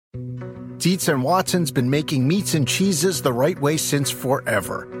Dietz and Watson's been making meats and cheeses the right way since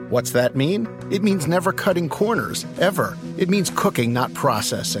forever. What's that mean? It means never cutting corners, ever. It means cooking, not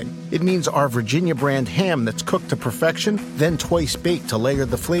processing. It means our Virginia brand ham that's cooked to perfection, then twice baked to layer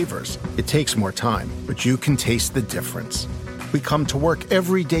the flavors. It takes more time, but you can taste the difference. We come to work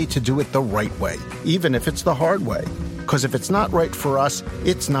every day to do it the right way, even if it's the hard way. Because if it's not right for us,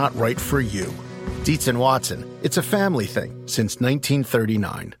 it's not right for you. Dietz and Watson, it's a family thing since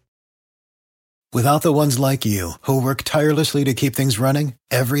 1939. Without the ones like you, who work tirelessly to keep things running,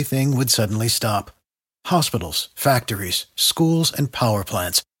 everything would suddenly stop. Hospitals, factories, schools, and power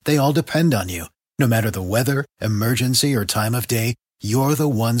plants, they all depend on you. No matter the weather, emergency, or time of day, you're the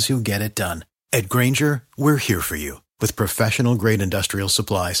ones who get it done. At Grainger, we're here for you with professional-grade industrial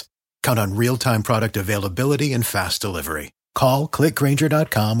supplies. Count on real-time product availability and fast delivery. Call, click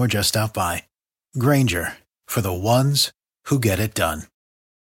Grainger.com, or just stop by. Grainger, for the ones who get it done.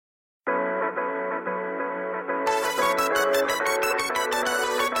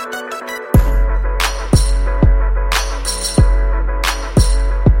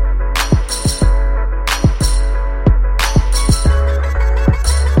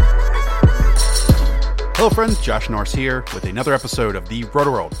 Hello friends, Josh Norris here with another episode of the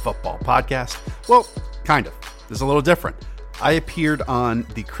Roto-World Football Podcast. Well, kind of. This is a little different. I appeared on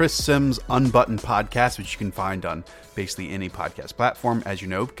the Chris Simms Unbuttoned podcast, which you can find on basically any podcast platform, as you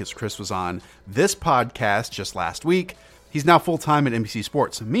know, because Chris was on this podcast just last week. He's now full-time at NBC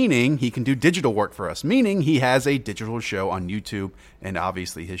Sports, meaning he can do digital work for us, meaning he has a digital show on YouTube and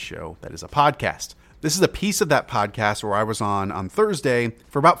obviously his show that is a podcast. This is a piece of that podcast where I was on Thursday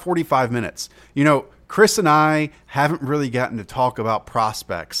for about 45 minutes. You know, Chris and I haven't really gotten to talk about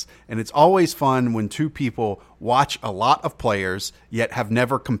prospects, and it's always fun when two people watch a lot of players yet have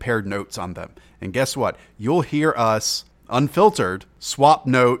never compared notes on them. And guess what? You'll hear us, unfiltered, swap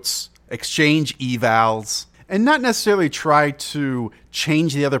notes, exchange evals, and not necessarily try to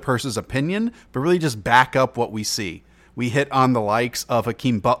change the other person's opinion, but really just back up what we see. We hit on the likes of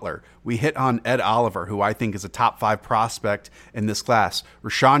Hakeem Butler. We hit on Ed Oliver, who I think is a top 5 prospect in this class.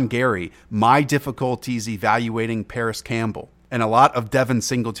 Rashan Gary, my difficulties evaluating Parris Campbell. And a lot of Devin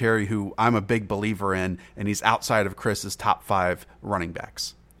Singletary, who I'm a big believer in, and he's outside of Chris's top 5 running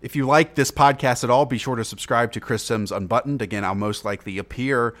backs. If you like this podcast at all, be sure to subscribe to Chris Simms Unbuttoned. Again, I'll most likely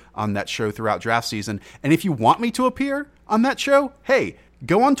appear on that show throughout draft season. And if you want me to appear on that show, hey,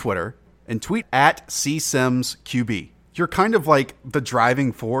 go on Twitter and tweet at CSimsQB. You're kind of like the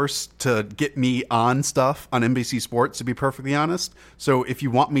driving force to get me on stuff on NBC Sports, to be perfectly honest. So if you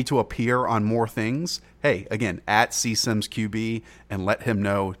want me to appear on more things, hey, again, at CSimsQB, and let him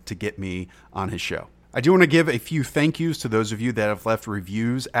know to get me on his show. I do want to give a few thank yous to those of you that have left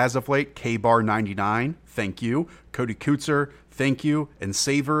reviews as of late. KBar99, thank you. Cody Kutzer, thank you. And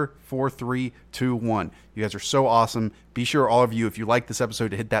Saver4321. You guys are so awesome. Be sure, all of you, if you like this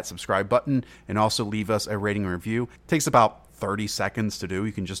episode, to hit that subscribe button and also leave us a rating and review. It takes about 30 seconds to do.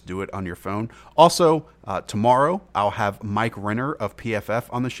 You can just do it on your phone. Also, tomorrow, I'll have Mike Renner of PFF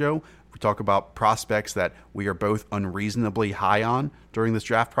on the show. We talk about prospects that we are both unreasonably high on during this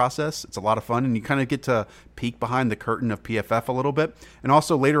draft process. It's a lot of fun, and you kind of get to peek behind the curtain of PFF a little bit. And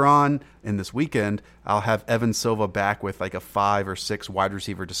also later on in this weekend, I'll have Evan Silva back with like a 5 or 6 wide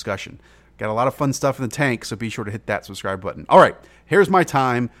receiver discussion. Got a lot of fun stuff in the tank, so be sure to hit that subscribe button. All right, here's my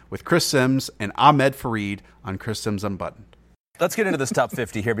time with Chris Simms and Ahmed Fareed on Chris Simms Unbuttoned. Let's get into this top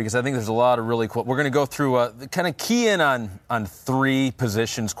 50 here, because I think there's a lot of really cool. We're going to go through kind of key in on 3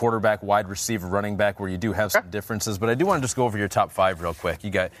 positions: quarterback, wide receiver, running back, where you do have some differences. But I do want to just go over your top 5 real quick.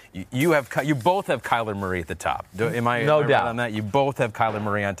 You both have Kyler Murray at the top. Am I no right doubt on that? You both have Kyler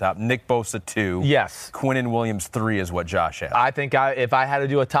Murray on top. Nick Bosa 2. Yes. Quinnen Williams 3 is what Josh has. I think if I had to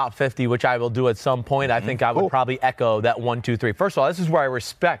do a top 50, which I will do at some point, I think I would probably echo that 1, 2, 3. First of all, this is where I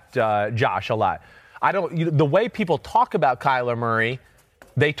respect Josh a lot. The way people talk about Kyler Murray,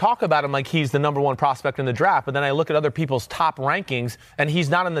 they talk about him like he's the number 1 prospect in the draft, but then I look at other people's top rankings, and he's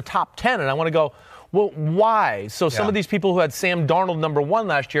not in the top 10, and I want to go, well, why? So some of these people who had Sam Darnold number 1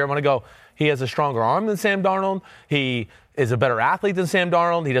 last year, I want to go, he has a stronger arm than Sam Darnold. He is a better athlete than Sam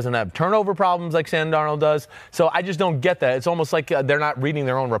Darnold. He doesn't have turnover problems like Sam Darnold does. So I just don't get that. It's almost like they're not reading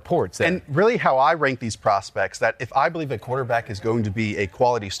their own reports there. And really how I rank these prospects, that if I believe a quarterback is going to be a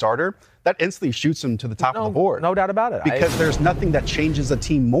quality starter, that instantly shoots him to the top of the board. No doubt about it. Because there's nothing that changes a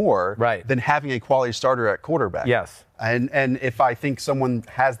team more than having a quality starter at quarterback. Yes. And if I think someone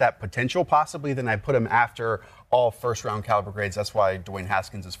has that potential possibly, then I put him after all first-round caliber grades. That's why Dwayne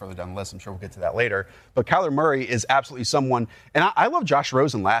Haskins is further down the list. I'm sure we'll get to that later. But Kyler Murray is absolutely someone, and I love Josh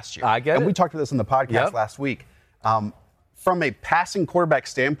Rosen last year. I get it. And we talked about this in the podcast last week. from a passing quarterback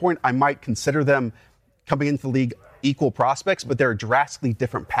standpoint, I might consider them coming into the league equal prospects, but they're drastically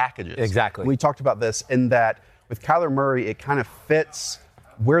different packages. Exactly. And we talked about this in that with Kyler Murray, it kind of fits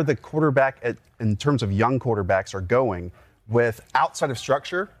where the quarterback, in terms of young quarterbacks, are going with outside of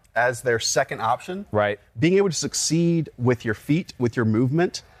structure as their second option. Right. Being able to succeed with your feet, with your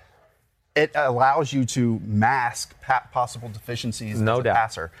movement, it allows you to mask possible deficiencies as a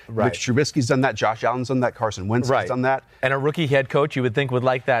passer. Right. Mitch Trubisky's done that. Josh Allen's done that. Carson Wentz has done that. And a rookie head coach, you would think, would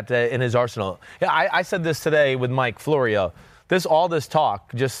like that in his arsenal. Yeah, I said this today with Mike Florio. All this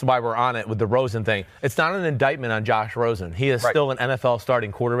talk, just while we're on it with the Rosen thing, it's not an indictment on Josh Rosen. He is still an NFL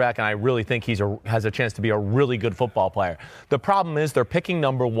starting quarterback, and I really think he has a chance to be a really good football player. The problem is they're picking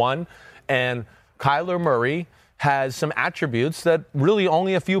number one, and Kyler Murray has some attributes that really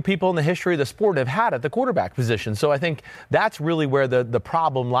only a few people in the history of the sport have had at the quarterback position. So I think that's really where the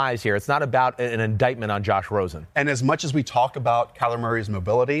problem lies here. It's not about an indictment on Josh Rosen. And as much as we talk about Kyler Murray's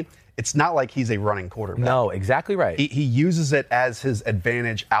mobility, it's not like he's a running quarterback. No, exactly right. He uses it as his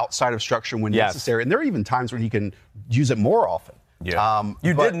advantage outside of structure when necessary. And there are even times when he can use it more often. Yeah.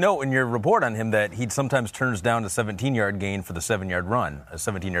 You did note in your report on him that he sometimes turns down a 17-yard gain for the 7-yard run, a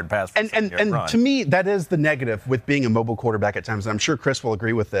 17-yard pass for a 7-yard run. And to me, that is the negative with being a mobile quarterback at times. And I'm sure Chris will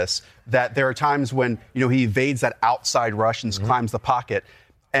agree with this, that there are times when, he evades that outside rush and climbs the pocket.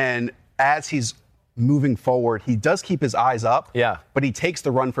 And as he's moving forward, he does keep his eyes up, but he takes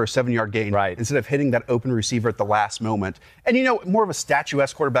the run for a 7-yard gain instead of hitting that open receiver at the last moment. And, more of a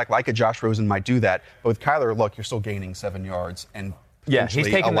statuesque quarterback like a Josh Rosen might do that. But with Kyler, look, you're still gaining 7 yards and he's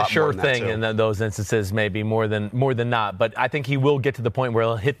taking the sure thing in those instances, maybe more than not. But I think he will get to the point where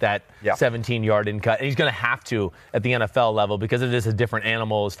he'll hit that 17-yard in cut. And he's going to have to at the NFL level because it is a different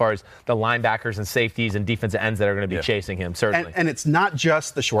animal as far as the linebackers and safeties and defensive ends that are going to be chasing him, certainly. And it's not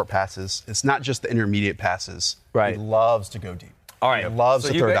just the short passes. It's not just the intermediate passes. Right. He loves to go deep. All right, loves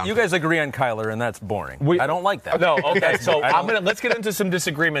so you guys agree on Kyler, and that's boring. I don't like that. No, okay. So let's get into some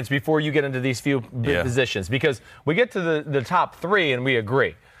disagreements before you get into these few positions, because we get to the top three and we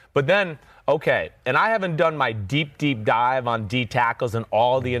agree. But then, and I haven't done my deep dive on D tackles and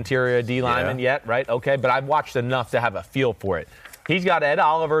all the interior D linemen yet, right? Okay, but I've watched enough to have a feel for it. He's got Ed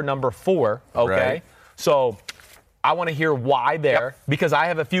Oliver, number 4. Okay, right. So I want to hear why there, because I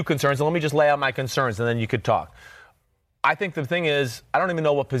have a few concerns. And let me just lay out my concerns, and then you could talk. I think the thing is, I don't even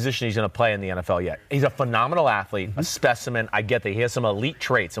know what position he's going to play in the NFL yet. He's a phenomenal athlete, a specimen. I get that. He has some elite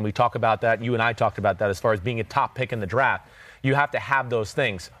traits, and we talk about that. You and I talked about that as far as being a top pick in the draft. You have to have those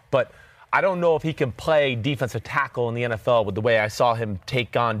things. But I don't know if he can play defensive tackle in the NFL with the way I saw him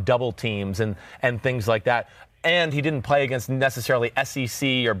take on double teams and things like that. And he didn't play against necessarily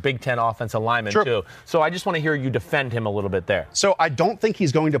SEC or Big Ten offensive linemen, too. So I just want to hear you defend him a little bit there. So I don't think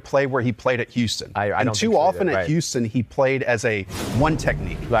he's going to play where he played at Houston. I don't too often at Houston, he played as a one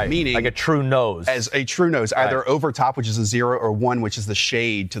technique, meaning like a true nose. As a true nose, either over top, which is a 0, or 1, which is the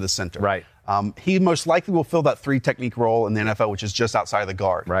shade to the center. Right. He most likely will fill that 3 technique role in the NFL, which is just outside of the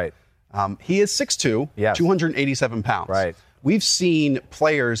guard. Right. He is 6'2", 287 pounds. Right. We've seen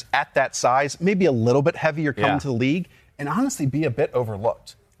players at that size, maybe a little bit heavier, come to the league and honestly be a bit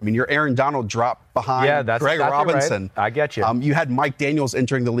overlooked. I mean, your Aaron Donald dropped behind Greg Robinson. Right. I get you. You had Mike Daniels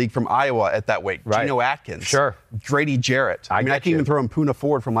entering the league from Iowa at that weight. Right. Geno Atkins. Sure. Grady Jarrett. I can even throw in Puna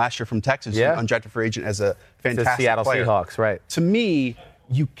Ford from last year from Texas, undrafted free agent, as a fantastic the Seattle player. Seahawks, right. To me,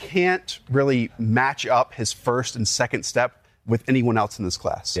 you can't really match up his first and second step with anyone else in this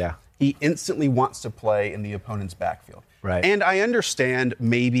class. Yeah. He instantly wants to play in the opponent's backfield. Right. And I understand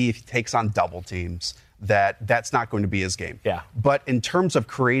maybe if he takes on double teams, that's not going to be his game. Yeah. But in terms of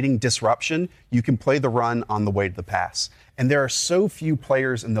creating disruption, you can play the run on the way to the pass. And there are so few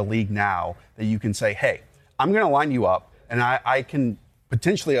players in the league now that you can say, hey, I'm going to line you up, and I can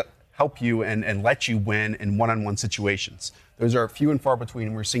potentially help you and let you win in one-on-one situations. Those are few and far between,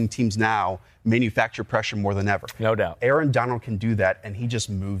 and we're seeing teams now manufacture pressure more than ever. No doubt. Aaron Donald can do that, and he just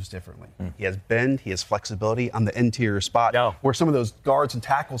moves differently. He has bend, he has flexibility on the interior spot, where some of those guards and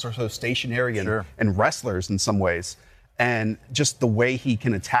tackles are so stationary and wrestlers in some ways. And just the way he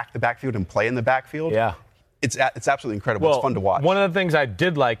can attack the backfield and play in the backfield, it's absolutely incredible. Well, it's fun to watch. One of the things I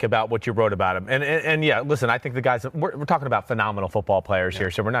did like about what you wrote about him, and listen, I think the guys, we're talking about phenomenal football players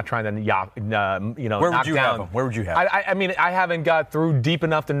here, so we're not trying to, Where would you have them? Where would you have them? I mean, I haven't got through deep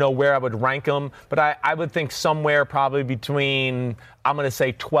enough to know where I would rank them, but I would think somewhere probably between, I'm going to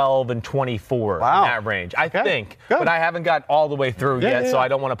say 12 and 24 in that range. I think. Good. But I haven't got all the way through yet, so I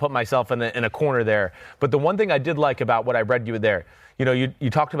don't want to put myself in a corner there. But the one thing I did like about what I read you there, you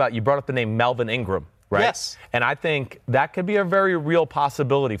talked about, you brought up the name Melvin Ingram. right? Yes. And I think that could be a very real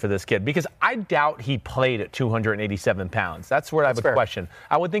possibility for this kid because I doubt he played at 287 pounds. That's where I have a question.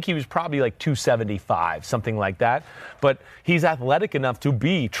 I would think he was probably like 275, something like that. But he's athletic enough to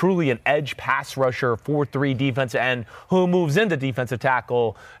be truly an edge pass rusher, 4-3 defensive end who moves into defensive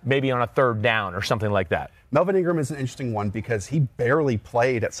tackle maybe on a third down or something like that. Melvin Ingram is an interesting one because he barely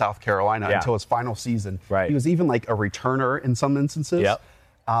played at South Carolina until his final season. Right. He was even like a returner in some instances. Yep.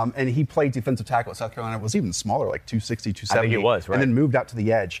 And he played defensive tackle at South Carolina. Was even smaller, like 260, 270. I think he was, right. And then moved out to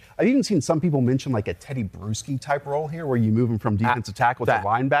the edge. I've even seen some people mention like a Teddy Bruschi type role here where you move him from defensive tackle to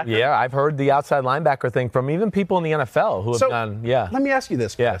linebacker. Yeah, I've heard the outside linebacker thing from even people in the NFL who have done, Let me ask you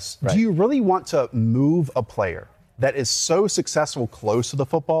this, Chris. Do you really want to move a player that is so successful close to the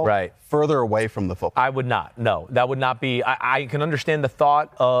football further away from the football? I would not. No, that would not be. I can understand the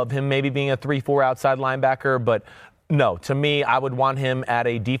thought of him maybe being a 3-4 outside linebacker, but no, to me, I would want him at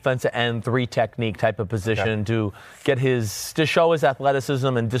a defensive end 3 technique type of position to show his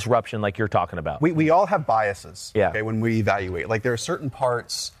athleticism and disruption like you're talking about. We all have biases when we evaluate. Like there are certain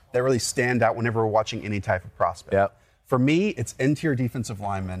parts that really stand out whenever we're watching any type of prospect. Yep. For me, it's interior defensive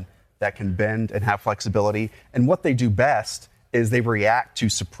linemen that can bend and have flexibility. And what they do best is they react to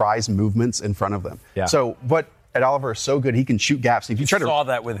surprise movements in front of them. Yeah. So what Ed Oliver is so good, he can shoot gaps. If you saw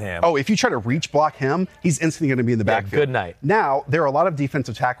that with him. Oh, if you try to reach block him, he's instantly going to be in the backfield. Good night. Now, there are a lot of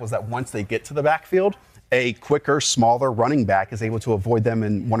defensive tackles that once they get to the backfield, a quicker, smaller running back is able to avoid them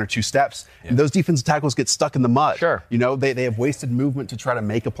in 1 or 2 steps. And those defensive tackles get stuck in the mud. Sure. You know, they have wasted movement to try to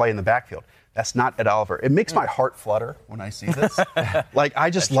make a play in the backfield. That's not Ed Oliver. It makes my heart flutter when I see this. Like, I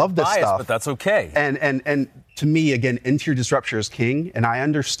just love this stuff. But that's okay. And to me, again, interior disruption is king. And I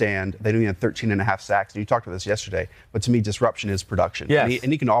understand they only had 13 and a half sacks. And you talked about this yesterday. But to me, disruption is production. Yes.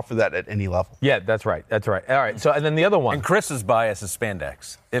 And he can offer that at any level. Yeah, that's right. That's right. All right. So, and then the other one. And Chris's bias is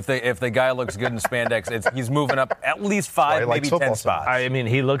spandex. If the guy looks good in spandex, he's moving up at least 5, maybe 10 spots. I mean,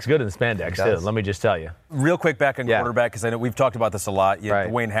 he looks good in spandex, too. Let me just tell you. Real quick back on quarterback, because I know we've talked about this a lot.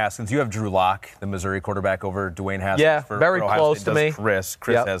 Dwayne Haskins. You have Drew Lock, the Missouri quarterback, over Dwayne Haskins. Yeah, for very Ohio close State. to me. Chris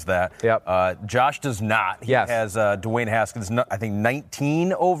has that. Yep. Josh does not. He has Dwayne Haskins, I think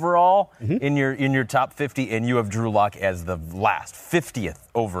 19 overall in your top 50, and you have Drew Lock as the last 50th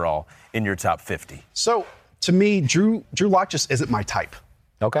overall in your top 50. So to me, Drew Lock just isn't my type.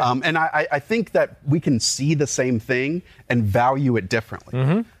 Okay. And I think that we can see the same thing and value it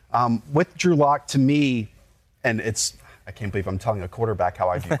differently. With Drew Lock, to me, and I can't believe I'm telling a quarterback how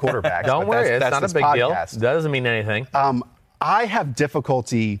I view quarterbacks. Don't worry, it's not a big deal. That doesn't mean anything. I have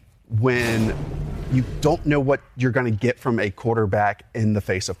difficulty when you don't know what you're going to get from a quarterback in the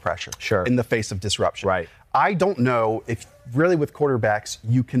face of pressure. Sure. In the face of disruption. Right. I don't know if really with quarterbacks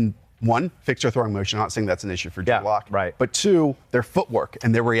you can, 1, fix their throwing motion. I'm not saying that's an issue for Drew Lock. Right. But 2, their footwork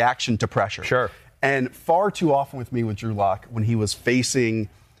and their reaction to pressure. Sure. And far too often with me with Drew Lock, when he was facing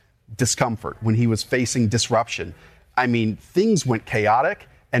discomfort, when he was facing disruption, I mean, things went chaotic,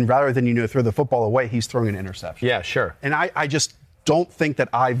 and rather than, throw the football away, he's throwing an interception. Yeah, sure. And I just don't think that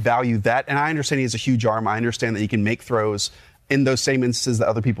I value that. And I understand he has a huge arm. I understand that he can make throws in those same instances that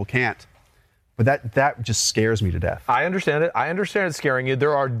other people can't. But that just scares me to death. I understand it. I understand it's scaring you.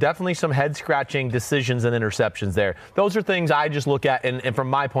 There are definitely some head-scratching decisions and interceptions there. Those are things I just look at, and from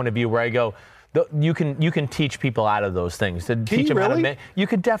my point of view, where I go, you can teach people out of those things. You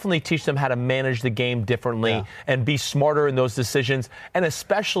could definitely teach them how to manage the game differently and be smarter in those decisions. And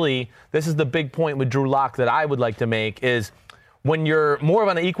especially, this is the big point with Drew Lock that I would like to make is when you're more of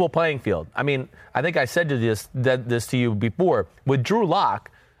on an equal playing field. I mean, I think I said this to you before. With Drew Lock,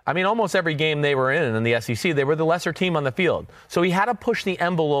 I mean, almost every game they were in the SEC, they were the lesser team on the field. So he had to push the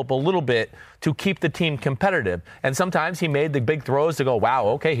envelope a little bit to keep the team competitive. And sometimes he made the big throws to go, wow,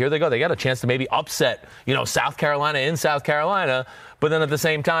 okay, here they go. They got a chance to maybe upset, South Carolina in South Carolina. But then at the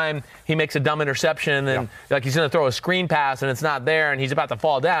same time, he makes a dumb interception and like he's going to throw a screen pass and it's not there and he's about to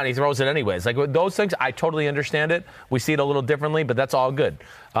fall down. He throws it anyways. Like those things, I totally understand it. We see it a little differently, but that's all good.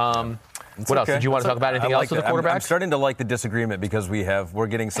 What else? Did you want to talk about anything else with the quarterback? I'm starting to like the disagreement because we're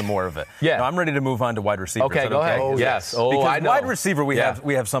getting some more of it. Yeah. Now, I'm ready to move on to wide receiver. Okay, go ahead. Oh, yes. Because I know. Wide receiver, we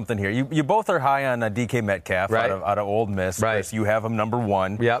have something here. You both are high on DK Metcalf out of Ole Miss. Right. Chris, you have him number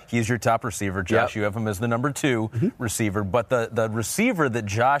 1. Yep. He's your top receiver. Josh, you have him as the number 2 receiver. But the receiver that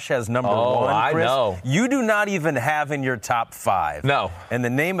Josh has number 1, Chris, you do not even have in your top 5. No. And the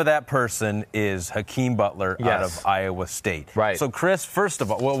name of that person is Hakeem Butler out of Iowa State. Right. So, Chris, first of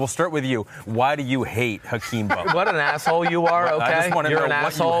all, we'll start with you. you, why do you hate Hakeem Butler? What an asshole you are, okay? I just want to know an what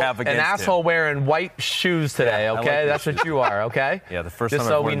asshole, you have against an asshole him. wearing white shoes today, okay? That's what you are, okay? Yeah, the first just time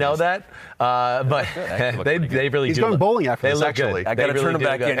so I've we worn know these. that. But they really He's do. going bowling after they this, look actually. Good. I got to They turn really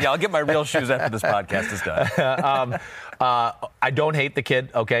them back do in. good. Yeah, I'll get my real shoes after this podcast is done. I don't hate the kid,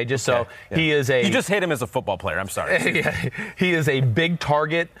 okay? Just so he is a... You just hate him as a football player. I'm sorry. Yeah, he is a big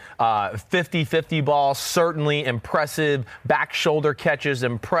target, 50-50 ball, certainly impressive. Back shoulder catches,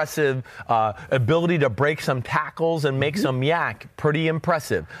 impressive. Ability to break some tackles and make some yak, pretty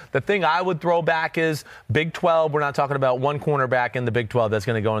impressive. The thing I would throw back is Big 12. We're not talking about one cornerback in the Big 12 that's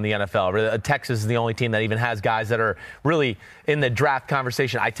going to go in the NFL. Texas is the only team that even has guys that are really in the draft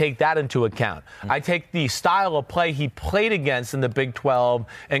conversation. I take that into account. I take the style of play he played against in the Big 12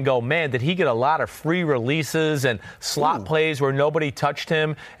 and go, man, did he get a lot of free releases and slot plays where nobody touched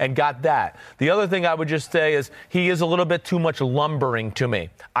him and got that. The other thing I would just say is he is a little bit too much lumbering to me.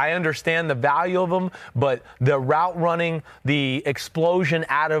 I understand the value of him, but the route running, the explosion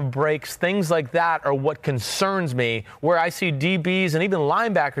out of breaks, things like that are what concerns me, where I see DBs and even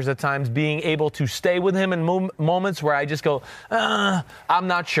linebackers at times being able to stay with him in moments where I just go, I'm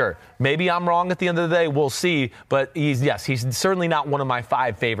not sure. Maybe I'm wrong at the end of the day. We'll see. But he's certainly not one of my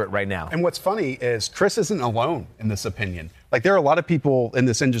 5 favorite right now. And what's funny is Chris isn't alone in this opinion. Like, there are a lot of people in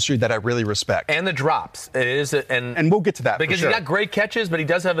this industry that I really respect. And the drops. It is, and we'll get to that because for sure. He got great catches, but he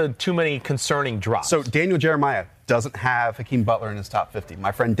does have too many concerning drops. So Daniel Jeremiah doesn't have Hakeem Butler in his top 50.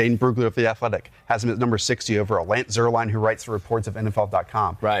 My friend Dane Brugler of The Athletic has him at number 60 overall. Lance Zierlein, who writes the reports of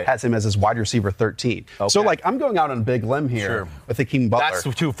NFL.com, has him as his wide receiver 13. Okay. So, I'm going out on a big limb here with Hakeem Butler.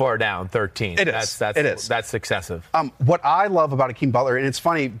 That's too far down, 13. It is. That's excessive. What I love about Hakeem Butler, and it's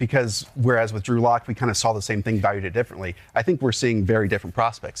funny because whereas with Drew Lock, we kind of saw the same thing, valued it differently, I think we're seeing very different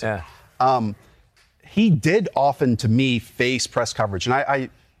prospects. Yeah. He did often, to me, face press coverage. And I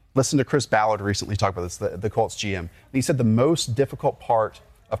listened to Chris Ballard recently talk about this, the Colts GM. And he said the most difficult part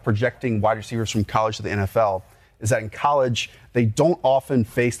of projecting wide receivers from college to the NFL is that in college, they don't often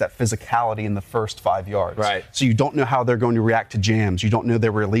face that physicality in the first 5 yards. Right. So you don't know how they're going to react to jams. You don't know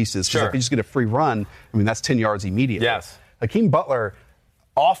their releases. Because if you just get a free run, that's 10 yards immediately. Yes. Hakeem Butler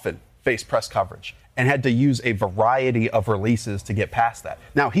often faced press coverage and had to use a variety of releases to get past that.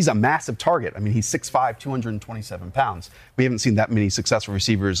 Now, he's a massive target. He's 6'5", 227 pounds. We haven't seen that many successful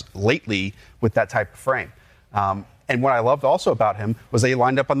receivers lately with that type of frame. And what I loved also about him was that he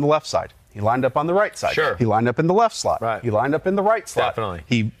lined up on the left side. He lined up on the right side. Sure. He lined up in the left slot. Right. He lined up in the right slot. Definitely.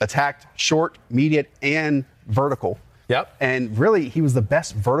 He attacked short, mediate, and vertical. Yep. And really, he was the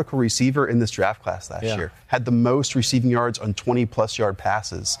best vertical receiver in this draft class last year. Had the most receiving yards on 20-plus yard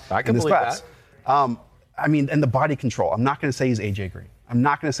passes in this class. And the body control. I'm not going to say he's A.J.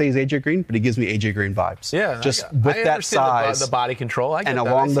 Green. But he gives me A.J. Green vibes. Yeah. Just with that size. The body control. I get and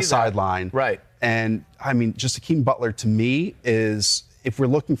that. along the that. sideline. Right. And, just Hakeem Butler, to me, is, if we're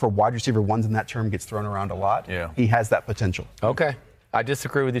looking for wide receiver ones, and that term gets thrown around a lot, he has that potential. Okay. I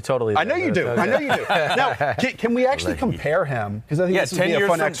disagree with you totally. I know you do. Now, can we actually compare him? Because I think this would be a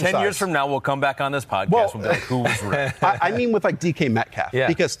fun exercise. 10 years from now, we'll come back on this podcast. We'll be like, who was right? I mean with DK Metcalf. Yeah.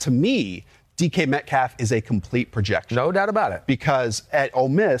 Because to me, DK Metcalf is a complete projection. No doubt about it. Because at Ole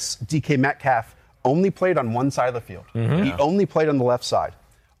Miss, DK Metcalf only played on one side of the field. Mm-hmm. He only played on the left side.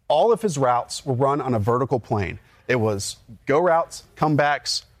 All of his routes were run on a vertical plane. It was go routes,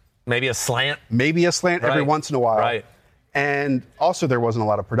 comebacks. Maybe a slant. Every once in a while. Right. And also there wasn't a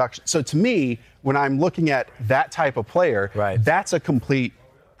lot of production. So to me, when I'm looking at that type of player, that's a complete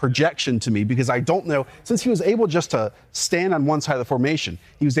projection to me, because I don't know, since he was able just to stand on one side of the formation,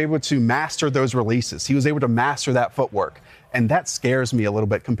 he was able to master those releases. He was able to master that footwork. And that scares me a little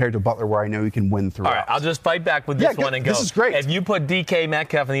bit compared to Butler, where I know he can win through. All right, I'll just fight back with this one and go. This is great. If you put DK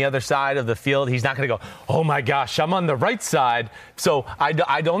Metcalf on the other side of the field, he's not going to go, oh my gosh, I'm on the right side. So I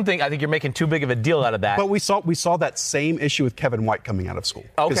think you're making too big of a deal out of that. But we saw that same issue with Kevin White coming out of school.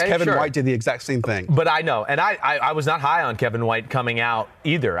 Because Kevin White did the exact same thing. But I know, and I was not high on Kevin White coming out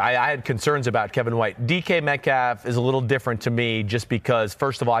either. I had concerns about Kevin White. DK Metcalf is a little different to me, just because,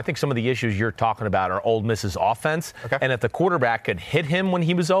 first of all, I think some of the issues you're talking about are Ole Miss's offense. Okay. And if the quarterback could hit him when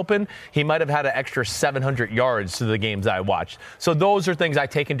he was open, he might have had an extra 700 yards to the games I watched. So those are things I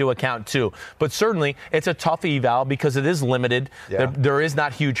take into account too. But certainly, it's a tough eval because it is limited. Yeah. There is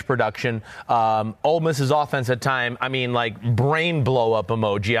not huge production. Ole Miss's offense at time, brain blow up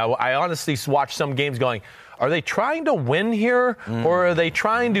emoji. I honestly watched some games going, are they trying to win here, or are they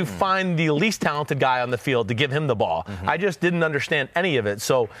trying to find the least talented guy on the field to give him the ball? I just didn't understand any of it.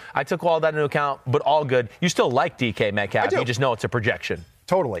 So I took all that into account, but all good. You still like DK Metcalf. You just know it's a projection.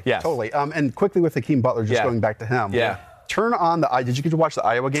 Totally. Yes. Totally. And quickly with Hakeem Butler, just going back to him. Yeah. turn on did you get to watch the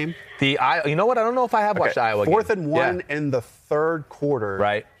Iowa game? You know what? I don't know if I have watched the Iowa game. 4th and 1 in the third quarter.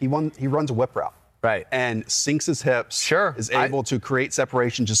 Right. He runs a whip route. Right. And sinks his hips. Sure. Is able to create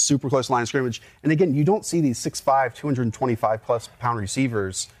separation just super close to line of scrimmage. And again, you don't see these 6'5", 225-plus pound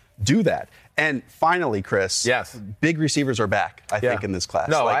receivers do that. And finally, Chris, yes, big receivers are back, I think, in this class.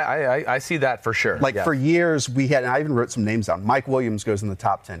 No, I see that for sure. For years, we had, and I even wrote some names down. Mike Williams goes in the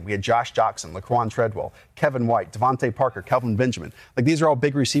top 10. We had Josh Jackson, Laquan Treadwell, Kevin White, Devontae Parker, Kelvin Benjamin. These are all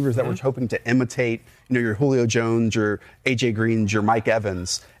big receivers that we're hoping to imitate, your Julio Jones, your A.J. Greens, your Mike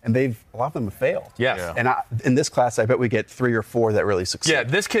Evans. And a lot of them have failed. Yes. Yeah. And in this class, I bet we get 3 or 4 that really succeed. Yeah,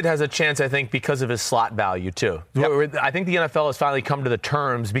 this kid has a chance, I think, because of his slot value, too. Yep. I think the NFL has finally come to the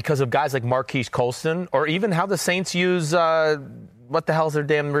terms because of guys like Marquise Colston, or even how the Saints use, what the hell's their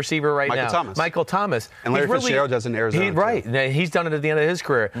damn receiver now? Michael Thomas. And Larry Fitzgerald does in Arizona. Right. He's done it at the end of his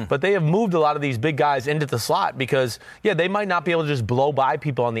career. But they have moved a lot of these big guys into the slot because, they might not be able to just blow by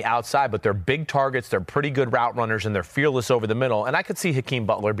people on the outside, but they're big targets, they're pretty good route runners, and they're fearless over the middle. And I could see Hakeem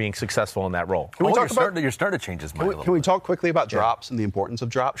Butler being successful in that role. You're starting to change his mind. Can we talk quickly about drops and the importance of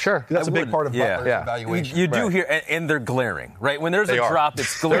drops? Sure. That's a big part of Butler's evaluation. You do hear, and they're glaring, right? When there's a drop,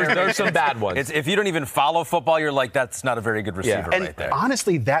 it's glaring. There's some bad ones. If you don't even follow football, you're like, that's not a very good receiver right there.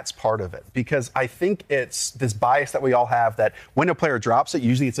 Honestly, that's part of it, because I think it's this bias that we all have that when a player drops it,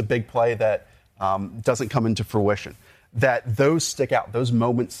 usually it's a big play that doesn't come into fruition. That those stick out, those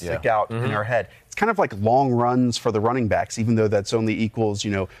moments stick out in our head. It's kind of like long runs for the running backs, even though that's only equals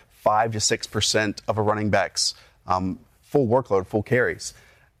 5 to 6% of a running back's full workload, full carries.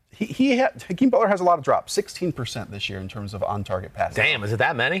 Hakeem Butler has a lot of drops, 16% this year in terms of on-target passes. Damn, is it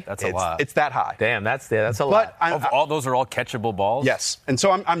that many? That's a lot. It's that high. Damn, that's a lot. All those are all catchable balls? Yes. And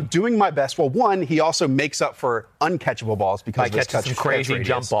so I'm doing my best. Well, one, he also makes up for uncatchable balls because he catches some crazy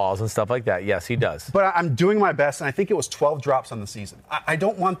jump balls and stuff like that. Yes, he does. But I'm doing my best, and I think it was 12 drops on the season. I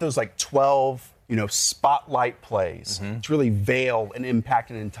don't want those 12 spotlight plays to really veil and impact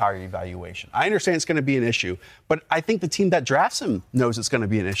an entire evaluation. I understand it's going to be an issue, but I think the team that drafts him knows it's going to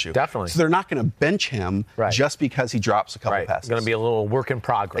be an issue. Definitely. So they're not going to bench him just because he drops a couple passes. It's going to be a little work in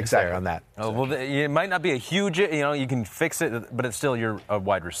progress there on that. Well, it might not be a huge, you can fix it, but it's still you're a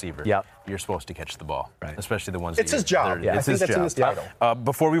wide receiver. Yep. You're supposed to catch the ball, especially the ones it's his job. Yeah, I think that's in his title.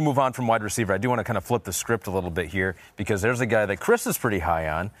 Before we move on from wide receiver, I do want to kind of flip the script a little bit here, because there's a guy that Chris is pretty high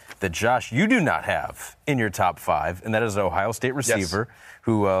on that, Josh, you do not have in your top 5, and that is an Ohio State receiver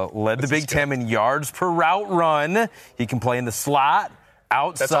who led the Big Ten in yards per route run. He can play in the slot,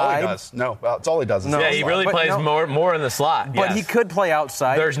 outside. That's all he does. No, that's all he does. He really plays more in the slot. But he could play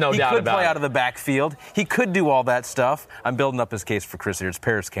outside. There's no doubt about it. He could play out of the backfield. He could do all that stuff. I'm building up his case for Chris here. It's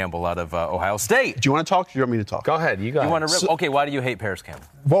Parris Campbell out of Ohio State. Do you want to talk, or do you want me to talk? Go ahead. You got it. Okay, why do you hate Parris Campbell?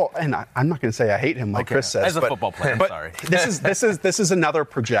 Well, and I'm not going to say I hate him like Chris says. As a football player, I'm sorry. This is another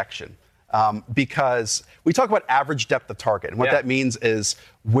projection. Because we talk about average depth of target. And what that means is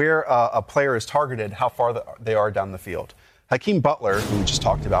where a player is targeted, how far they are down the field. Hakeem Butler, who we just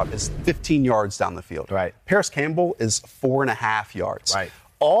talked about, is 15 yards down the field. Right. Parris Campbell is 4.5 yards. Right.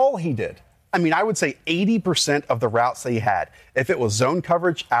 All he did, I would say 80% of the routes that he had, if it was zone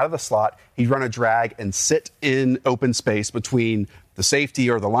coverage out of the slot, he'd run a drag and sit in open space between the safety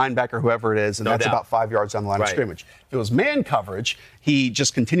or the linebacker, whoever it is, and that's about 5 yards down the line of scrimmage. If it was man coverage, he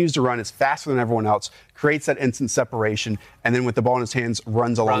just continues to run. It's faster than everyone else, creates that instant separation, and then with the ball in his hands,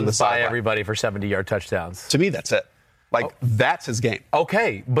 runs along the sideline. Runs by everybody for 70-yard touchdowns. To me, that's it. That's his game.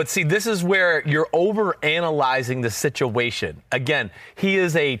 Okay, but see, this is where you're overanalyzing the situation. Again, he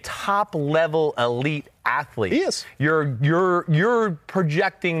is a top-level elite athlete. He is. You're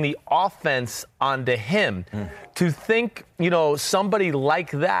projecting the offense onto him. To think, somebody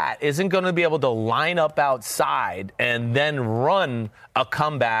like that isn't going to be able to line up outside and then run a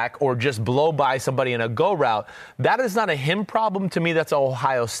comeback or just blow by somebody in a go route, that is not a him problem. To me, that's an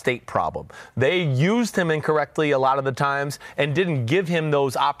Ohio State problem. They used him incorrectly a lot of the times and didn't give him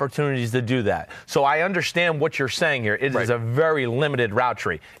those opportunities to do that. So I understand what you're saying here. It is a very limited route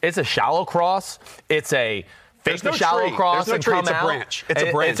tree. It's a shallow cross. It's a fake the shallow cross and come out. Branch. It's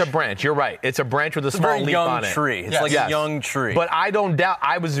a branch. It's a branch. You're right. It's a branch with a small leaf on it. It's a very young tree. It's like a young tree. But I don't doubt.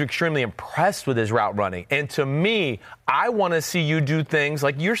 I was extremely impressed with his route running. And to me, I want to see you do things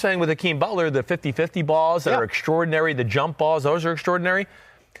like you're saying with Hakeem Butler, the 50-50 balls that are extraordinary, the jump balls, those are extraordinary.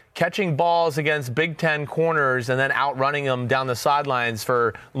 Catching balls against Big Ten corners and then outrunning them down the sidelines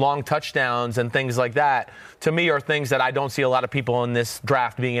for long touchdowns and things like that, to me, are things that I don't see a lot of people in this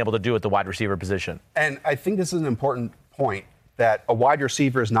draft being able to do at the wide receiver position. And I think this is an important point, that a wide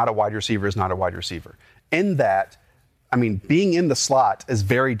receiver is not a wide receiver is not a wide receiver. In that, being in the slot is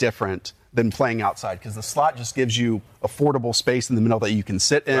very different than playing outside because the slot just gives you affordable space in the middle that you can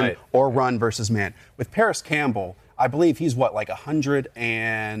sit in or run versus man. With Parris Campbell, I believe he's like 100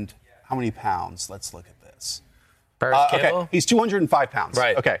 and how many pounds? Let's look at this. Parris Campbell? Okay, he's 205 pounds.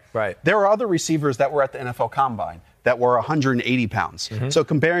 Right. Okay. Right. There are other receivers that were at the NFL Combine that were 180 pounds. Mm-hmm. So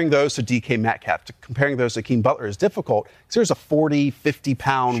comparing those to DK Metcalf, comparing those to Hakeem Butler is difficult because there's a 40,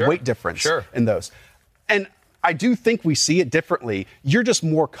 50-pound weight difference in those. And I do think we see it differently. You're just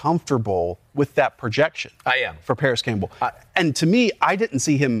more comfortable with that projection. I am. For Parris Campbell. And to me, I didn't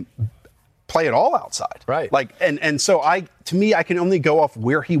see him play it all outside. Right. And so I can only go off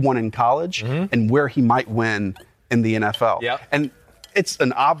where he won in college and where he might win in the NFL. Yep. And it's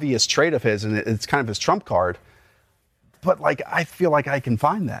an obvious trait of his, and it's kind of his trump card. But, I feel like I can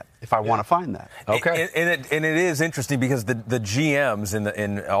find that if I want to find that. Okay. And it is interesting because the GMs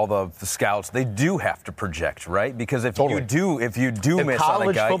in all the scouts, they do have to project, right? Because if you do in miss college on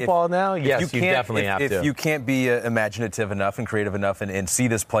a guy, football now, yes, you definitely have to. If you can't be imaginative enough and creative enough and see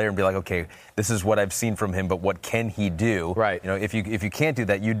this player and be like, okay, this is what I've seen from him, but what can he do? Right. If you can't do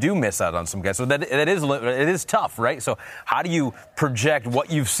that, you do miss out on some guys. So it is tough, right? So how do you project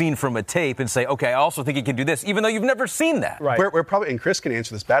what you've seen from a tape and say, okay, I also think he can do this, even though you've never seen that? Right. We're probably, and Chris can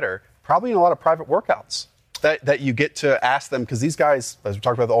answer this better, probably in a lot of private workouts that you get to ask them, because these guys, as we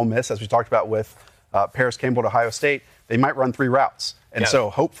talked about with Ole Miss, as we talked about with Parris Campbell at Ohio State, they might run 3 routes. And so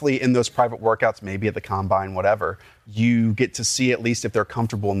hopefully in those private workouts, maybe at the combine, whatever, you get to see at least if they're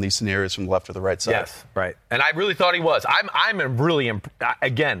comfortable in these scenarios from the left or the right side. Yes, right. And I really thought he was.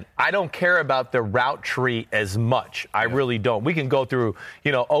 Again, I don't care about the route tree as much. I really don't. We can go through,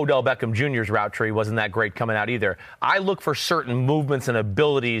 Odell Beckham Jr.'s route tree wasn't that great coming out either. I look for certain movements and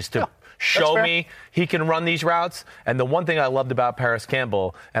abilities to show me he can run these routes. And the one thing I loved about Parris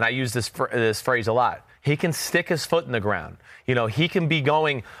Campbell, and I use this phrase a lot, he can stick his foot in the ground. He can be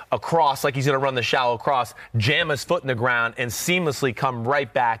going across like he's going to run the shallow cross, jam his foot in the ground, and seamlessly come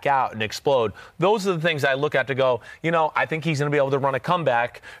right back out and explode. Those are the things I look at to go, I think he's going to be able to run a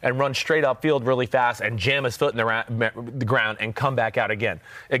comeback and run straight upfield really fast and jam his foot in the ground and come back out again.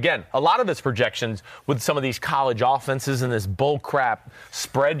 Again, a lot of his projections with some of these college offenses and this bull crap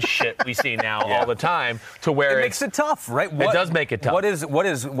spread shit we see now all the time, to where it makes it tough, right? It does make it tough. What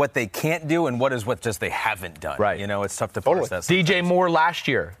is what they can't do and what is what just they haven't done? Right. It's tough to parse that. DJ Moore last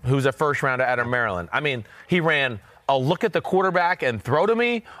year, who's a first rounder out of Maryland. I mean, he ran a look at the quarterback and throw to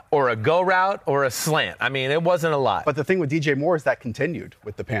me, or a go route, or a slant. I mean, it wasn't a lot. But the thing with DJ Moore is that continued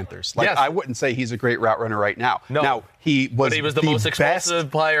with the Panthers. I wouldn't say he's a great route runner right now. No. Now, he was the most explosive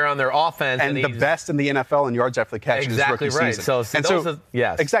player on their offense. And the best in the NFL in yards after the catch in his rookie season.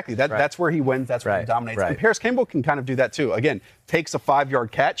 Exactly. That's where he wins. That's where he dominates. Right. And Parris Campbell can kind of do that too. Again, takes a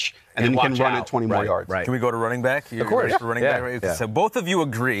 5-yard catch and then can run it 20 more yards. Right. Can we go to running back? Of course. Running back, right? So both of you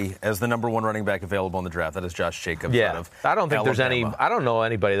agree as the number 1 running back available in the draft. That is Josh Jacobs. Yeah. I don't think there's any. I don't know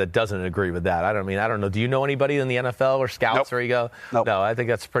anybody that doesn't agree with that. I don't know. Do you know anybody in the NFL or scouts where you go? Nope. No, I think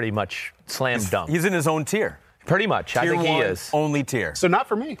that's pretty much slam dunk. He's in his own tier. Pretty much. Tier I think 1, he is. Only tier. So not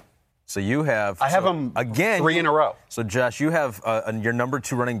for me. So you have. I have him again 3 in a row. So Josh, you have your number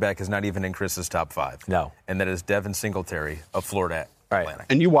 2 running back is not even in Chris's top 5. No. And that is Devin Singletary of Florida Atlantic.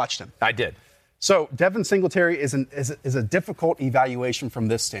 And you watched him. I did. So Devin Singletary is a difficult evaluation from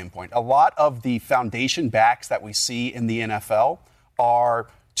this standpoint. A lot of the foundation backs that we see in the NFL are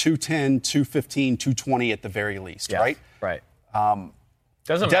 210, 215, 220 at the very least, right? Right.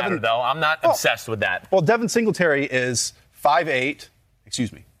 Doesn't matter, though. I'm not obsessed with that. Well, Devin Singletary is 5'8",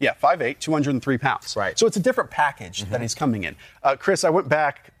 203 pounds. Right. So it's a different package that he's coming in. Chris, I went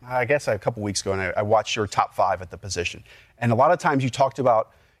back, I guess a couple weeks ago, and I watched your top 5 at the position. And a lot of times you talked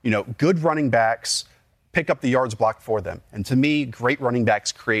about, good running backs pick up the yards blocked for them. And to me, great running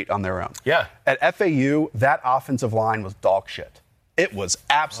backs create on their own. Yeah. At FAU, that offensive line was dog shit. It was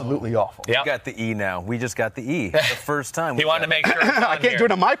absolutely awful. You got the E now. We just got the E. The first time. He wanted to make sure. I can't do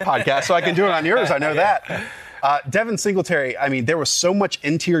it on my podcast, so I can do it on yours. I know that. Devin Singletary, there was so much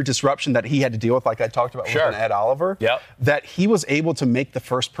interior disruption that he had to deal with, like I talked about with Ed Oliver, that he was able to make the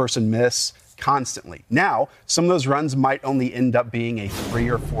first person miss constantly. Now, some of those runs might only end up being a 3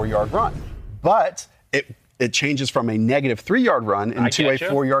 or 4 yard run, but it changes from a negative 3 yard run into a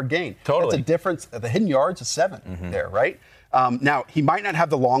 4 yard gain. Totally. That's a difference. The hidden yards is 7 there, right? Now, he might not have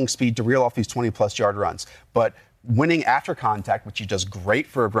the long speed to reel off these 20-plus yard runs, but winning after contact, which he does great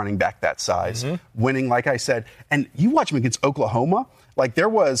for a running back that size, winning, like I said. And you watch him against Oklahoma, like there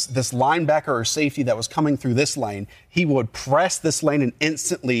was this linebacker or safety that was coming through this lane. He would press this lane and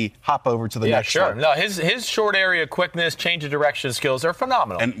instantly hop over to the next one. No, his short area quickness, change of direction skills are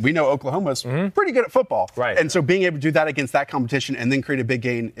phenomenal. And we know Oklahoma's pretty good at football. Right. And so being able to do that against that competition and then create a big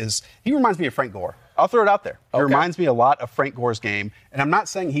gain he reminds me of Frank Gore. I'll throw it out there. He reminds me a lot of Frank Gore's game. And I'm not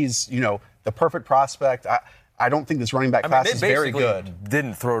saying he's, the perfect prospect. I don't think this running back class is very good.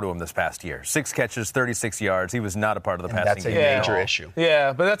 Didn't throw to him this past year. 6 catches, 36 yards. He was not a part of the passing game. That's a major issue.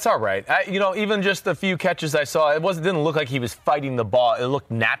 Yeah, but that's all right. Even just the few catches I saw, it didn't look like he was fighting the ball. It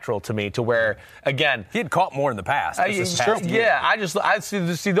looked natural to me to where, again. He had caught more in the past. I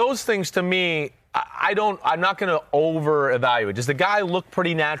see those things to me. I'm not going to over-evaluate. Does the guy look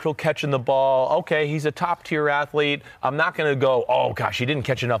pretty natural catching the ball? Okay, he's a top-tier athlete. I'm not going to go, oh, gosh, he didn't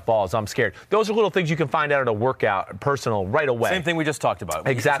catch enough balls. I'm scared. Those are little things you can find out at a workout, personal, right away. Same thing we just talked about.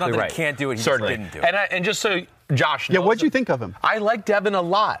 Exactly it's not right. That he can't do it, he Certainly. just didn't do it. And just so Josh knows. Yeah, what'd you think of him? I like Devin a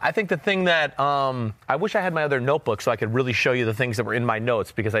lot. I think the thing that I wish I had my other notebook so I could really show you the things that were in my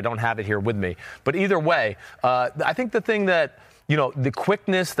notes because I don't have it here with me. But either way, I think the thing that the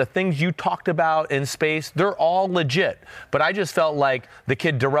quickness, the things you talked about in space, they're all legit. But I just felt like the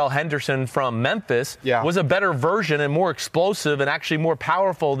kid Darrell Henderson from Memphis was a better version and more explosive and actually more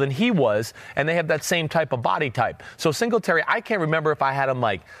powerful than he was. And they have that same type of body type. So Singletary, I can't remember if I had him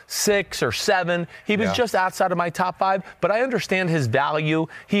like 6 or 7. He was just outside of my top 5. But I understand his value.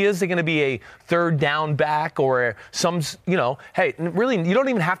 He is going to be a third down back or hey, really, you don't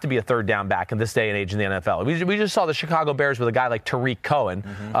even have to be a third down back in this day and age in the NFL. We just saw the Chicago Bears with a guy like Tariq Cohen.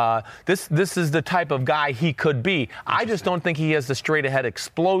 This is the type of guy he could be. I just don't think he has the straight-ahead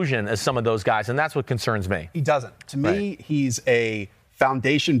explosion as some of those guys, and that's what concerns me. He doesn't. To me, he's a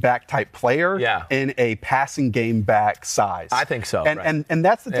foundation back type player in a passing game back size. I think so. And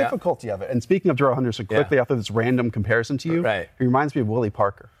that's the difficulty of it. And speaking of Darrell Henderson, quickly, I thought this random comparison to you. He reminds me of Willie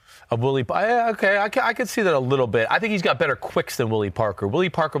Parker. Okay, I could see that a little bit. I think he's got better quicks than Willie Parker. Willie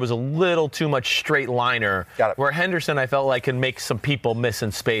Parker was a little too much straight liner. Got it. Where Henderson, I felt like, can make some people miss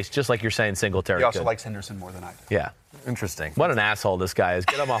in space, just like you're saying Singletary. He also likes Henderson more than I do. Yeah. Interesting. What an asshole this guy is.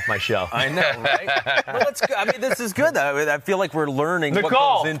 Get him off my show. I know, right? Well, this is good, though. I feel like we're learning what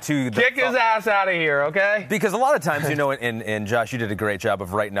goes into the... kick his ass out of here, okay? Because a lot of times, and Josh, you did a great job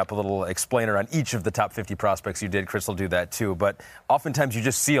of writing up a little explainer on each of the top 50 prospects you did. Chris will do that, too. But oftentimes you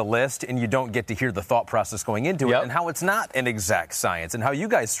just see a list and you don't get to hear the thought process going into it and how it's not an exact science and how you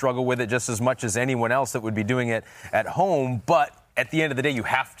guys struggle with it just as much as anyone else that would be doing it at home. But at the end of the day, you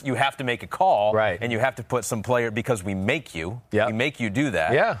have to make a call, right? And you have to put some player because we make you. We make you do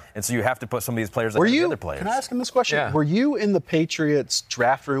that. Yeah. And so you have to put some of these players like the other players. Can I ask him this question? Yeah. Were you in the Patriots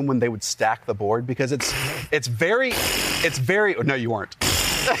draft room when they would stack the board? Because it's very. No, you weren't.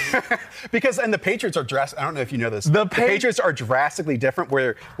 Because the Patriots are I don't know if you know this. The Patriots are drastically different.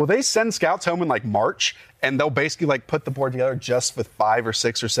 Where they send scouts home in like March, and they'll basically like put the board together just with 5 or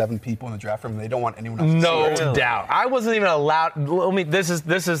 6 or 7 people in the draft room. And they don't want anyone else. No doubt. I wasn't even allowed. This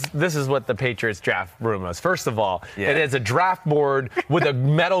is what the Patriots draft room was. First of all, it is a draft board with a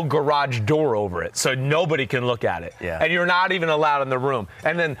metal garage door over it, so nobody can look at it. Yeah. And you're not even allowed in the room.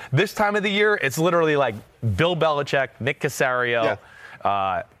 And then this time of the year, it's literally like Bill Belichick, Nick Caserio.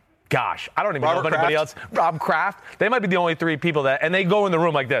 Gosh, I don't even know anybody else. Rob Kraft. They might be the only 3 people and they go in the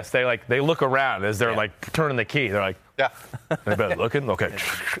room like this. They look around as they're like turning the key. They're like, anybody looking? Okay.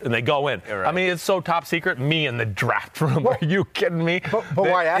 And they go in. Right. I mean, it's so top secret. Me in the draft room. Are you kidding me? But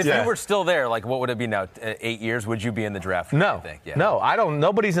why ask If you were still there, like what would it be now? 8 years? Would you be in the draft room? No. No, I don't.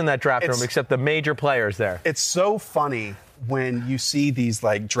 Nobody's in that draft room except the major players there. It's so funny when you see these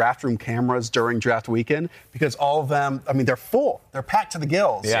like draft room cameras during draft weekend because all of them, they're full. They're packed to the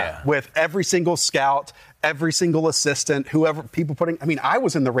gills with every single scout, every single assistant, whoever people putting. I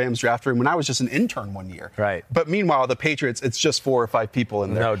was in the Rams draft room when I was just an intern one year. Right. But meanwhile, the Patriots, it's just 4 or 5 people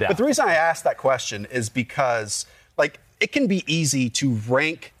in there. No doubt. But the reason I asked that question is because it can be easy to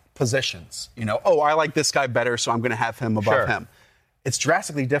rank positions. I like this guy better, so I'm going to have him above him. It's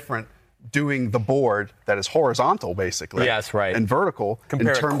drastically different doing the board that is horizontal, basically. Yes, right. And vertical.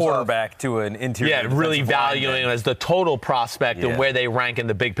 Compare a quarterback to an interior. Yeah, really valuing it as the total prospect and where they rank in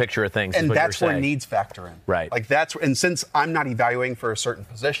the big picture of things. And that's where needs factor in. Right. And since I'm not evaluating for a certain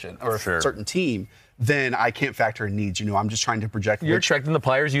position or a certain team, then I can't factor in needs. I'm just trying to project. You're expecting the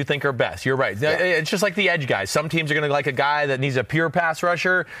players you think are best. You're right. Yeah. It's just like the edge guys. Some teams are going to like a guy that needs a pure pass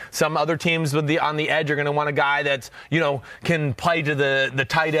rusher. Some other teams on the edge are going to want a guy that's, can play to the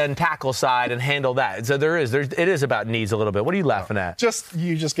tight end tackle side and handle that. So it is about needs a little bit. What are you laughing at?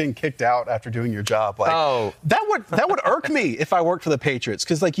 You just getting kicked out after doing your job. That would irk me if I worked for the Patriots,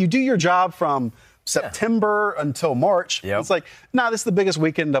 because you do your job from September until March. Yep. It's this is the biggest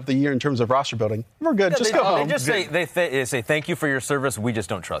weekend of the year in terms of roster building. We're good. Just go home. They just say thank you for your service. We just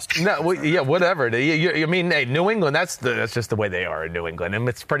don't trust you. No, whatever. I mean, hey, New England. That's just the way they are in New England, and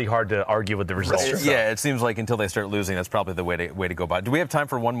it's pretty hard to argue with the results. It seems like until they start losing, that's probably the way to go about it. Do we have time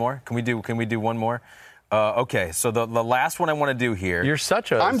for one more? Can we do one more? Okay, so the last one I want to do here. You're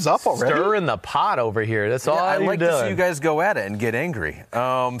such a time's up already. Stir in the pot over here. That's all I you're like doing. to see you guys go at it and get angry.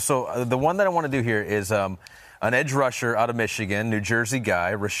 So the one that I want to do here is an edge rusher out of Michigan, New Jersey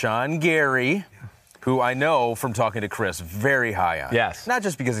guy, Rashan Gary, who I know from talking to Chris, very high on. Yes. Not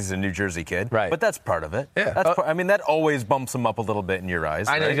just because he's a New Jersey kid, right, but that's part of it. Yeah. That always bumps him up a little bit in your eyes.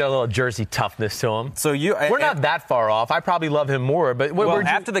 I know he's got a little Jersey toughness to him. So we're not that far off. I probably love him more, but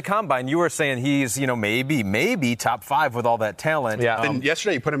after the combine, you were saying he's maybe top 5 with all that talent. Yeah. And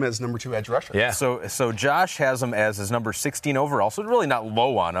yesterday you put him as number 2 edge rusher. Yeah. So Josh has him as his number 16 overall. So really not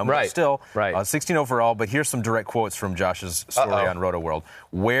low on him, right? But still, right. 16 overall. But here's some direct quotes from Josh's story on Roto World.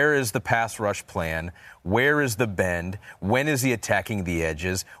 Where is the pass rush plan? Where is the bend? When is he attacking the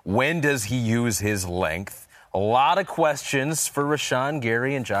edges? When does he use his length? A lot of questions for Rashan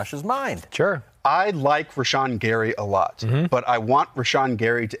Gary in Josh's mind. Sure. I like Rashan Gary a lot, but I want Rashan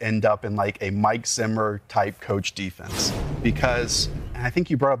Gary to end up in a Mike Zimmer type coach defense, because, and I think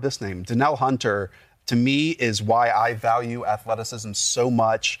you brought up this name, Donnell Hunter, to me is why I value athleticism so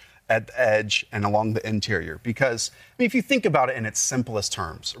much at the edge and along the interior. Because, if you think about it in its simplest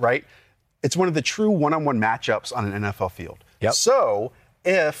terms, right? It's one of the true one-on-one matchups on an NFL field. Yep. So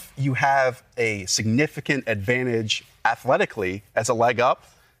if you have a significant advantage athletically as a leg up,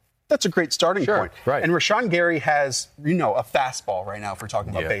 that's a great starting point. Right. And Rashan Gary has, a fastball right now if we're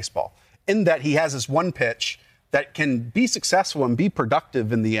talking about baseball, in that he has this one pitch that can be successful and be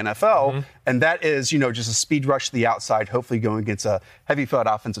productive in the NFL, and that is, just a speed rush to the outside, hopefully going against a heavy-footed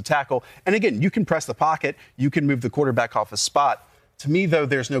offensive tackle. And again, you can press the pocket, you can move the quarterback off his spot. To me, though,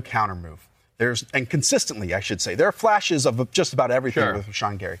 there's no counter move. And consistently, I should say. There are flashes of just about everything with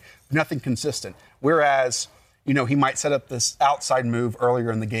Rashan Gary. Nothing consistent. Whereas, he might set up this outside move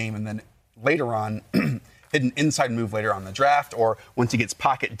earlier in the game and then later on hit an inside move later on in the draft, or once he gets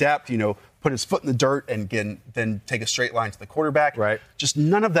pocket depth, put his foot in the dirt and then take a straight line to the quarterback. Right. Just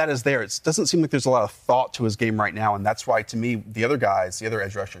none of that is there. It doesn't seem like there's a lot of thought to his game right now, and that's why, to me, the other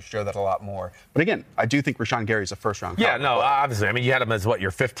edge rushers show that a lot more. But again, I do think Rashan Gary is a first-round player. Yeah, no, obviously. I mean, you had him as,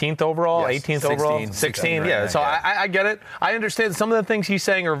 your 15th overall, yes. 18th overall? 16, yeah. So I get it. I understand some of the things he's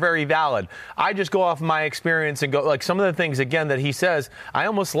saying are very valid. I just go off my experience and go, some of the things, again, that he says, I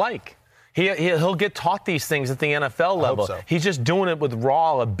almost like. He'll get taught these things at the NFL level. So. He's just doing it with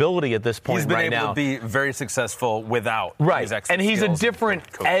raw ability at this point right now. He's been able to be very successful without his extra and he's skills a different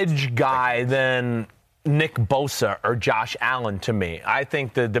edge guy than Nick Bosa or Josh Allen to me. I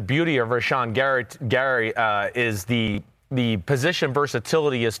think the beauty of Rashan Gary is the position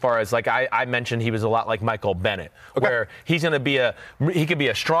versatility, as far as I mentioned, he was a lot like Michael Bennett, where he's going to he could be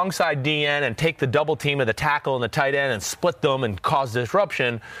a strong side DN and take the double team of the tackle and the tight end and split them and cause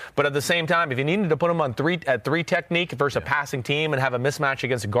disruption. But at the same time, if you needed to put him on three technique versus a passing team and have a mismatch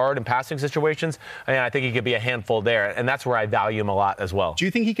against a guard in passing situations, I think he could be a handful there. And that's where I value him a lot as well. Do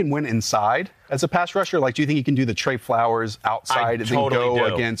you think he can win inside as a pass rusher? Do you think he can do the Trey Flowers outside and then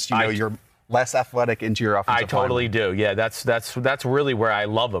go against, your less athletic interior offensive line? I totally do. Yeah, that's really where I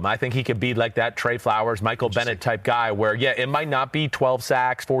love him. I think he could be like that Trey Flowers, Michael Bennett type guy where, it might not be 12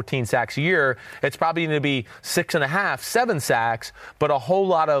 sacks, 14 sacks a year. It's probably going to be 6.5, 7 sacks, but a whole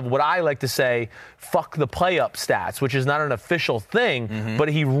lot of what I like to say, fuck the play-up stats, which is not an official thing, but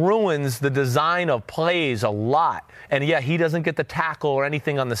he ruins the design of plays a lot. And, he doesn't get the tackle or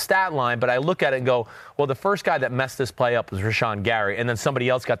anything on the stat line, but I look at it and go, well, the first guy that messed this play up was Rashan Gary, and then somebody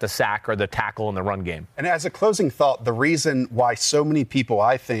else got the sack or the tackle in the run game. And as a closing thought, the reason why so many people,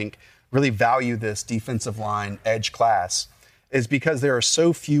 I think, really value this defensive line edge class is because there are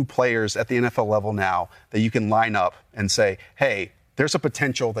so few players at the NFL level now that you can line up and say, hey, there's a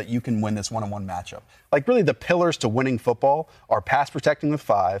potential that you can win this one-on-one matchup. Really the pillars to winning football are pass protecting with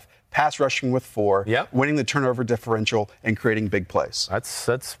 5, pass rushing with 4, winning the turnover differential, and creating big plays.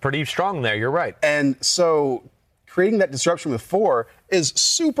 That's pretty strong there. You're right. And so creating that disruption with 4 is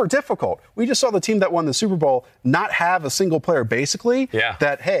super difficult. We just saw the team that won the Super Bowl not have a single player, basically,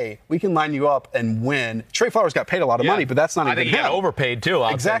 that, hey, we can line you up and win. Trey Flowers got paid a lot of money, but that's not even him. I think he got overpaid, too.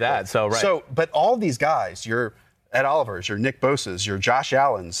 I'll exactly. say that. So, but all these guys, your Ed Olivers, your Nick Bosa's, your Josh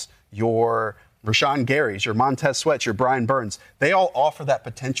Allen's, your Rashan Gary's, your Montez Sweat's, your Brian Burns, they all offer that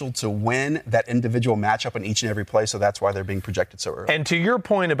potential to win that individual matchup in each and every play, so that's why they're being projected so early. And to your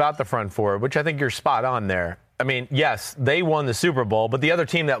point about the front 4, which I think you're spot on there, I mean, yes, they won the Super Bowl, but the other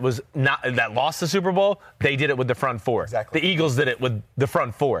team that lost the Super Bowl, they did it with the front 4. Exactly. The Eagles did it with the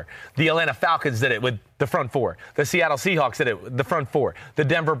front 4. The Atlanta Falcons did it with the front 4. The Seattle Seahawks did it with the front 4. The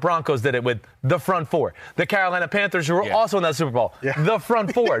Denver Broncos did it with the front 4. The Carolina Panthers, who were also in that Super Bowl, the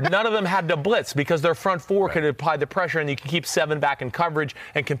front 4. None of them had to blitz because their front 4 could apply the pressure, and you can keep 7 back in coverage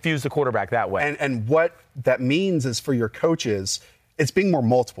and confuse the quarterback that way. And what that means is for your coaches, it's being more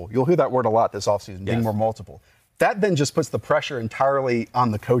multiple. You'll hear that word a lot this offseason, being more multiple. That then just puts the pressure entirely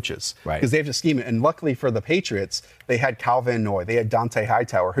on the coaches because they have to scheme it. And luckily for the Patriots, they had Kyle Van Noy, they had Dante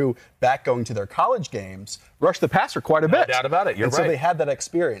Hightower, who, back going to their college games, rushed the passer quite a bit. No doubt about it. You're right. So they had that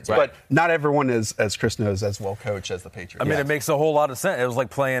experience. Right. But not everyone is, as Chris knows, as well coached as the Patriots. I mean, it makes a whole lot of sense. It was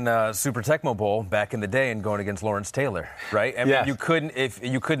like playing Super Tecmo Bowl back in the day and going against Lawrence Taylor, right? I mean, you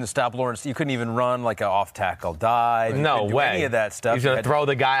couldn't stop Lawrence. You couldn't even run like an off-tackle dive. No way. Any of that stuff. He's going to throw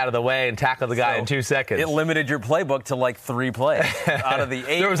the guy out of the way and tackle the guy in 2 seconds. It limited your playbook to like 3 plays out of the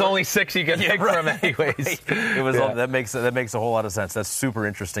 8. There was only 6 you could pick from anyways. It was that makes a whole lot of sense. That's super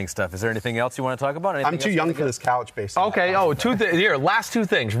interesting stuff. Is there anything else you want to talk about? I'm too young for this couch, basically. Okay. Here, last 2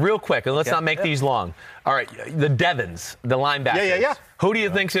 things, real quick, and let's not make these long. All right, the Devins, the linebackers. Yeah. Who do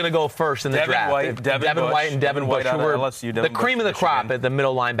you think's going to go first in the draft? Devin White and Devin Bush, who were the cream of the crop at the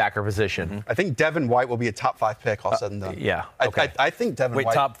middle linebacker position. Mm-hmm. I think Devin White will be a top 5 pick, all said and done. Yeah. Okay. I think Devin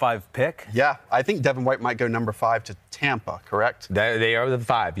White. top 5 pick? Yeah. I think Devin White might go number 5 to Tampa, correct? They are the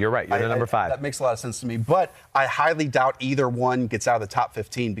 5. You're right. You're the number 5. That makes a lot of sense to me. But I highly doubt either one gets out of the top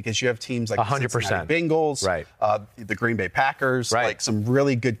 15 because you have teams like 100%. the Cincinnati Bengals, the Green Bay Packers, like some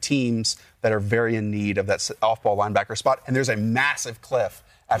really good teams that are very in need of that off-ball linebacker spot. And there's a massive cliff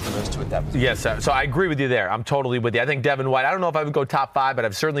after those 2 at that position. Yes, so I agree with you there. I'm totally with you. I think Devin White, I don't know if I would go top 5, but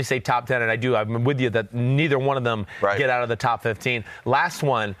I'd certainly say top 10, and I'm with you that neither one of them get out of the top 15. Last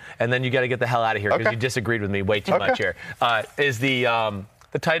one, and then you got to get the hell out of here because you disagreed with me way too much here, is the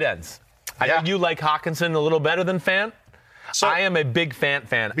tight ends. I know you like Hawkinson a little better than Fant. So, I am a big Fant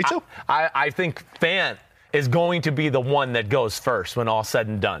fan. Me too. I think Fant is going to be the one that goes first when all's said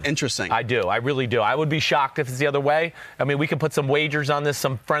and done. Interesting. I do. I really do. I would be shocked if it's the other way. I mean, we can put some wagers on this,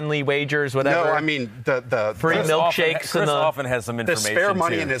 some friendly wagers, whatever. No, I mean, the free milkshakes. Chris often has some information. The spare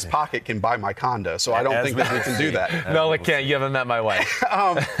money in his pocket can buy my condo, so I don't think that we can do that. No, it can't. You haven't met my wife.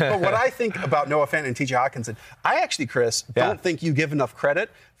 But what I think about Noah Fant and T.J. Hawkinson, I actually, Chris, don't think you give enough credit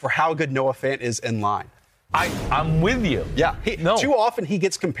for how good Noah Fant is in line. I'm with you. Yeah. Too often he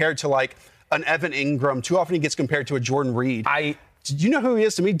gets compared to like an Evan Ingram. Too often he gets compared to a Jordan Reed. Do you know who he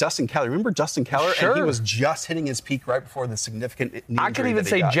is to me? Dustin Keller. Remember Dustin Keller? Sure. And he was just hitting his peak right before the significant knee injury. I could even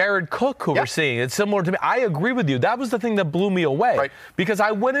say Jared Cook, who we're seeing. It's similar to me. I agree with you. That was the thing that blew me away. Because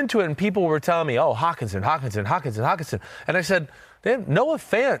I went into it and people were telling me, Hawkinson. And I said, Noah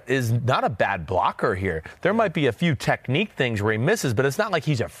Fant is not a bad blocker here. There might be a few technique things where he misses, but it's not like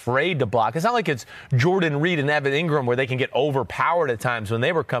he's afraid to block. It's not like it's Jordan Reed and Evan Ingram where they can get overpowered at times when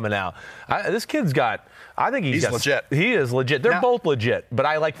they were coming out. This kid's got, I think he's legit. He is legit. They're both legit, but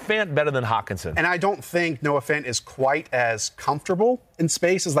I like Fant better than Hawkinson. And I don't think Noah Fant is quite as comfortable in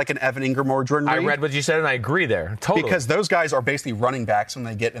space as like an Evan Ingram or Jordan Reed. I read what you said, and I agree there. Totally. Because those guys are basically running backs when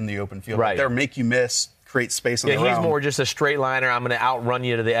they get in the open field. They're make you miss, create space on their own. He's more just a straight liner. I'm going to outrun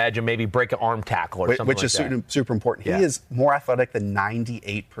you to the edge and maybe break an arm tackle or something like that. Which is super important. He is more athletic than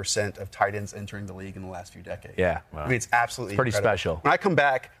 98% of tight ends entering the league in the last few decades. Yeah. Wow. I mean, it's absolutely pretty incredible. Special. When I come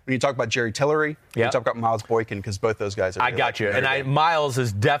back, when you talk about Jerry Tillery, you talk about Miles Boykin, because both those guys are I got you. And Miles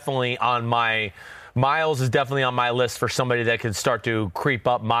is definitely on my list for somebody that can start to creep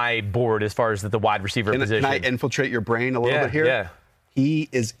up my board as far as the wide receiver position. Can I infiltrate your brain a little bit here? Yeah. He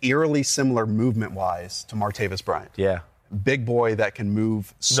is eerily similar movement-wise to Martavis Bryant. Yeah. Big boy that can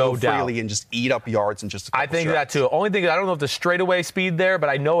move so freely and just eat up yards in just a couple I think strides. that too. Only thing, I don't know if the straightaway speed there, but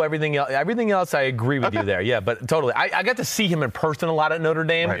I know everything else. Everything else, I agree with you there. Yeah, but totally. I got to see him in person a lot at Notre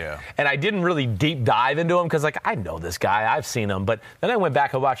Dame, and I didn't really deep dive into him because, I know this guy. I've seen him. But then I went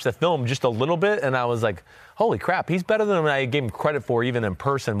back and watched the film just a little bit, and I was like, holy crap, he's better than I gave him credit for even in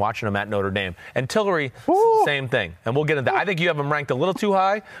person watching him at Notre Dame. And Tillery, same thing. And we'll get into that. I think you have him ranked a little too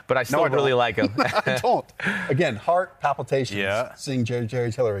high, but I still really like him. I don't. Again, heart palpitations seeing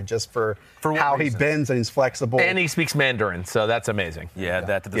Jerry Tillery just for how he bends and he's flexible. And he speaks Mandarin, so that's amazing. Yeah, add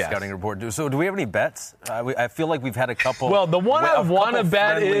that to the scouting report. So do we have any bets? I feel like we've had a couple. Well, the one I want to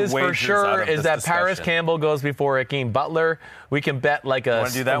bet is for sure is that Parris Campbell goes before Hakeem Butler. We can bet like a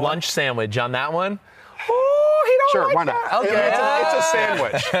lunch sandwich on that one. Oh, he don't sure, why not? Okay. It's a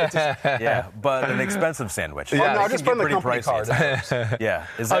sandwich. Yeah, but an expensive sandwich. Yeah, no, just put the company card. Yeah,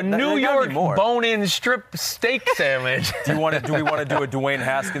 a New York bone-in strip steak sandwich. Do we want to do a Dwayne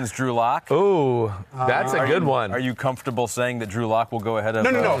Haskins, Drew Lock? Ooh, that's a good one. Are you comfortable saying that Drew Lock will go ahead of?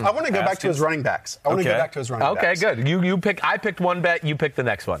 No. I want to go back to his running backs. Okay, good. You pick. I picked one bet. You pick the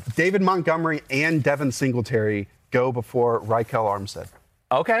next one. David Montgomery and Devin Singletary go before Rykel Armstead.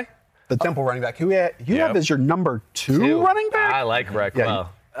 Okay. The Temple running back. Who you have as your number two running back? I like Rykel.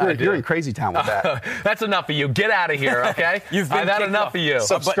 You're in crazy town with that. That's enough of you. Get out of here, okay? I've had enough of you.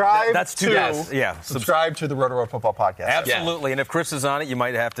 Subscribe Subscribe to the Roto Football Podcast. Absolutely. And if Chris is on it, you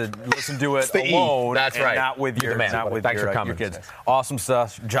might have to listen to it alone. That's right. Not with your kids. Awesome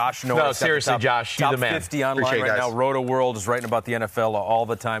stuff. Josh Norris. No, seriously, Josh. You're the man. Top 50 online right now. Roto World is writing about the NFL all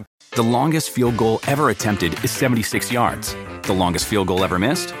the time. The longest field goal ever attempted is 76 yards. The longest field goal ever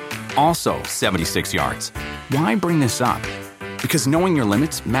missed? Also 76 yards. Why bring this up? Because knowing your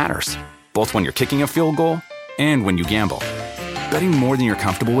limits matters, both when you're kicking a field goal and when you gamble. Betting more than you're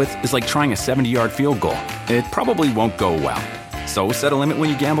comfortable with is like trying a 70-yard field goal. It probably won't go well. So set a limit when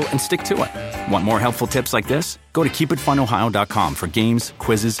you gamble and stick to it. Want more helpful tips like this? Go to keepitfunohio.com for games,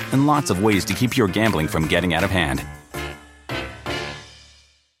 quizzes, and lots of ways to keep your gambling from getting out of hand.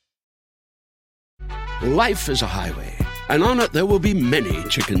 Life is a highway, and on it there will be many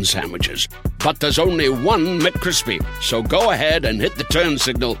chicken sandwiches. But there's only one McCrispy. So go ahead and hit the turn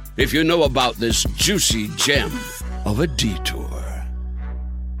signal if you know about this juicy gem of a detour.